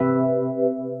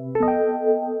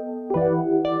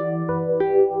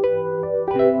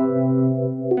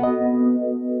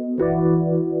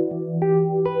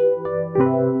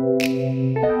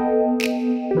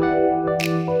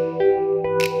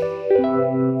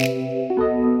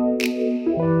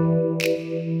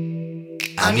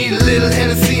I need a little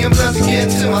Hennessy and blunt to get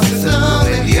into my system.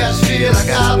 Lately I just feel like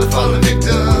I've been falling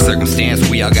victim. Circumstance,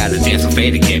 we all gotta dance so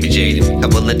faded, can't be jaded.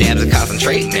 Couple of dabs of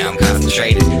concentrating, now I'm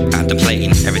concentrated.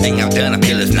 Contemplating, everything I've done, I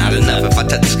feel it's not enough. If I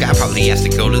touch the sky, probably has to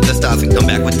go to the stars and come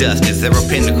back with dust. Is there a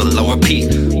pinnacle, lower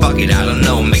peak? Fuck it, I don't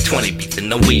know, make 20 beats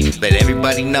in a week. Let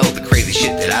everybody know the crazy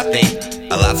shit that I think.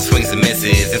 A lot of swings and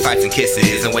misses, and fights and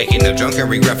kisses, and waking up drunk and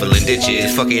regretful in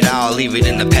ditches. Fuck it all, leave it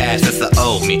in the past, that's the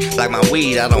old me. Like my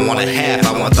weed, I don't want a half,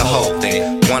 I want the whole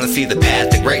thing. Wanna see the path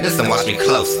to greatness and watch me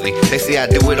closely. They say I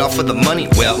do it all for the money,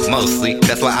 well, mostly.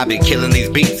 That's why I be killing these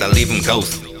beats, I leave them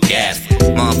ghostly. Gas,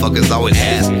 motherfuckers always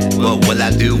ask, what will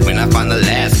I do when I find the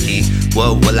last key?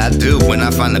 What will I do when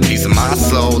I find a piece of my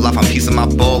soul? I find peace in my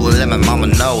bowl and let my mama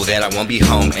know that I won't be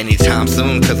home anytime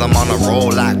soon. Cause I'm on a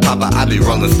roll like Papa, I be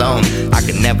rolling stone. I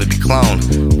can never be cloned.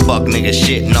 Fuck nigga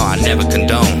shit, no I never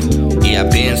condone. Yeah, I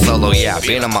been solo, yeah, I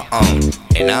been on my own.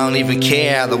 And I don't even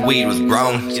care how the weed was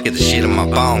grown. Just get the shit on my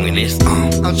bone and it's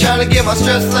on. I'm trying to get my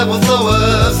stress levels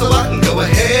lower, so I can go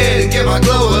ahead and get my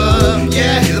glow up.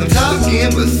 Yeah, I'm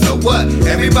talking, but so what?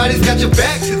 Everybody's got your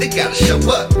back, so they gotta show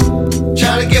up.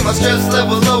 Trying to get my stress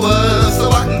levels lower, so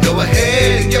I can go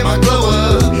ahead and get my glow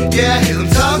up. Yeah, I'm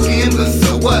talking, but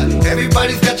so what?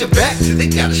 Everybody's got your back, so they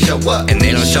gotta show up. And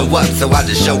they don't show up, so I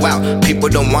just show out. People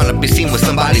don't wanna be seen with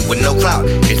somebody with no clout.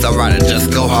 It's alright to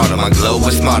just go harder, my glow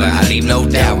is smarter, I leave no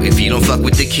doubt. If you don't fuck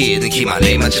with the kids and keep my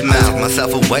name out your mouth. Took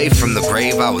myself away from the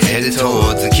grave I was headed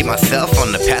towards, and keep myself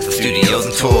on the path of studios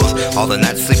and tours. All the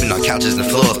nights sleeping on couches and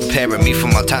floors, preparing me for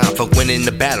my time for winning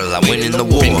the battle, I win in the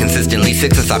war. Been consistently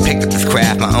sick since I picked up this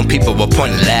craft. My own people will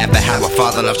point and laugh at how I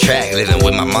fallen off track. Living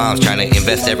with my moms, trying to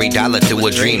invest every dollar to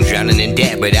a dream. Drowning in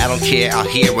debt, but I don't care, I'll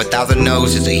hear 1,000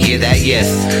 no's just to hear that yes.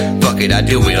 Fuck it, I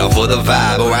do it all for the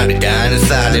vibe, or I'd be dying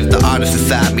inside if the artist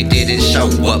inside me didn't show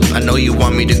up. I know you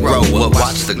want me to grow up,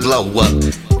 watch the glow up.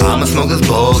 I'ma smoke this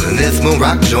bowls in this moon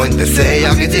rock joint. They say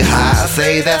I'll get you high, I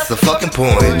say that's the fucking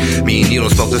point. Me and you don't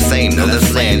smoke the same, no that's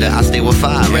slander. I stay with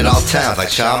fire at all times like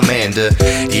Charmander.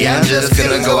 Yeah, I'm just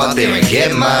gonna go out there and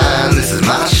get mine. This is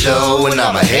my show and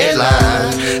I'm a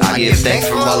headline. I give thanks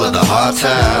for all of the hard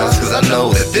times, cause I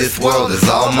know that this world is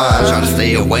all mine. Trying to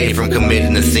stay away from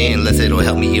committing a sin, unless it'll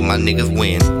help me hear my niggas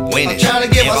win. I'm trying to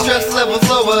get my stress levels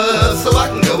lower, so I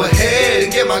can go ahead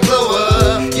and get my glow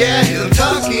up. Yeah, I'm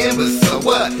talking, but so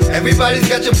what? Everybody's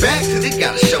got your back, so they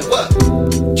gotta show up.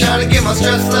 Trying to get my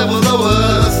stress level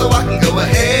lower, so I can go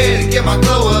ahead and get my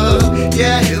glow up.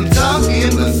 Yeah, I'm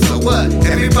talking, but so what?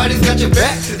 Everybody's got your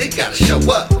back, so they gotta show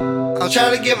up. I'm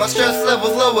trying to get my stress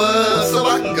levels lower, so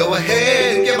I can go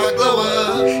ahead and get my glow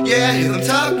up. Yeah, I'm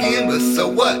talking, but so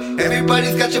what?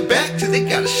 Everybody's got your back, so they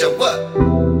gotta show up.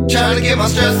 Trying to get my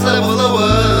stress level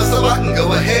lower, so I can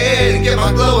go ahead and get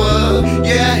my glow up.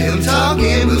 Yeah, I'm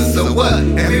talking, but so what?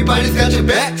 Everybody's got your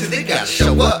back, so they gotta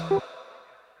show up.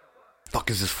 Fuck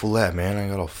is this fool at, man? I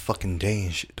got all fucking day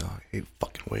and shit, dog. I hate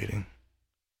fucking waiting.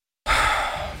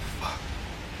 Fuck.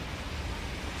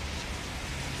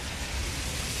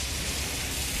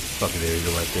 Fuck it, there you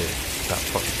go right there. Got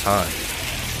fucking time.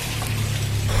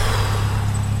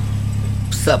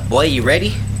 What's up, boy? You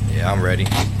ready? Yeah, I'm ready.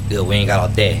 Good, we ain't got all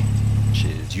day.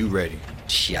 Shit, is you ready?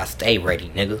 Shit, I stay ready,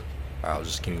 nigga. Alright,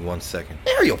 just give me 1 second.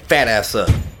 Hurry your fat ass up.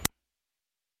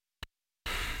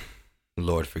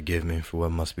 Lord, forgive me for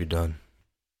what must be done.